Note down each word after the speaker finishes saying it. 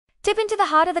Tip into the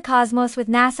heart of the cosmos with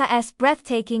NASA's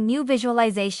breathtaking new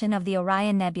visualization of the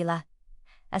Orion Nebula,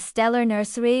 a stellar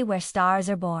nursery where stars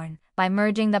are born. By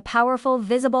merging the powerful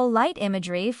visible light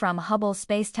imagery from Hubble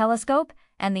Space Telescope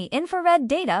and the infrared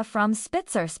data from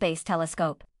Spitzer Space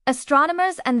Telescope,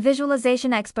 astronomers and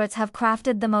visualization experts have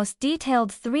crafted the most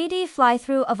detailed 3D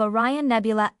fly-through of Orion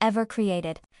Nebula ever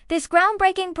created. This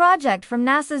groundbreaking project from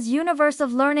NASA's Universe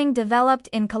of Learning, developed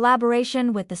in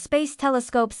collaboration with the Space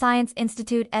Telescope Science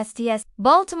Institute (STS),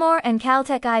 Baltimore and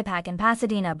Caltech IPAC in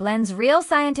Pasadena, blends real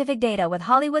scientific data with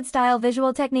Hollywood-style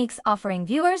visual techniques, offering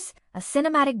viewers a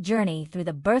cinematic journey through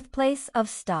the birthplace of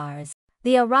stars.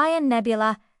 The Orion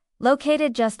Nebula,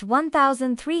 located just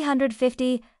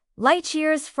 1,350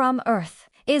 light-years from Earth,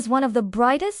 is one of the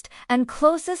brightest and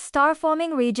closest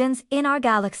star-forming regions in our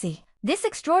galaxy. This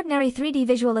extraordinary 3D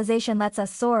visualization lets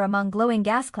us soar among glowing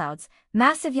gas clouds,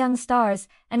 massive young stars,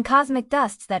 and cosmic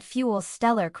dusts that fuel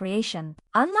stellar creation.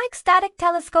 Unlike static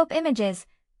telescope images,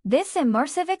 this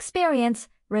immersive experience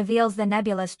reveals the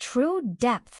nebula's true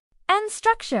depth and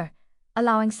structure,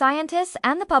 allowing scientists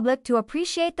and the public to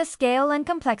appreciate the scale and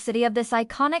complexity of this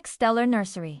iconic stellar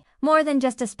nursery. More than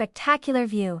just a spectacular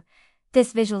view,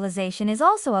 this visualization is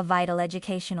also a vital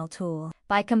educational tool.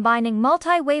 By combining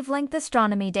multi-wavelength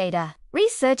astronomy data,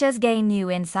 researchers gain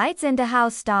new insights into how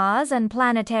stars and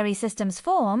planetary systems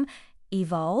form,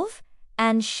 evolve,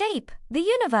 and shape the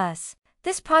universe.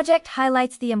 This project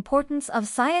highlights the importance of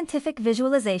scientific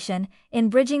visualization in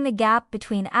bridging the gap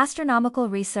between astronomical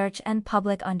research and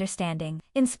public understanding,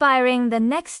 inspiring the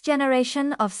next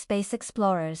generation of space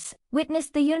explorers. Witness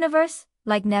the universe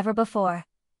like never before.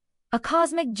 A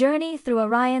cosmic journey through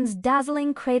Orion's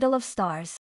dazzling cradle of stars.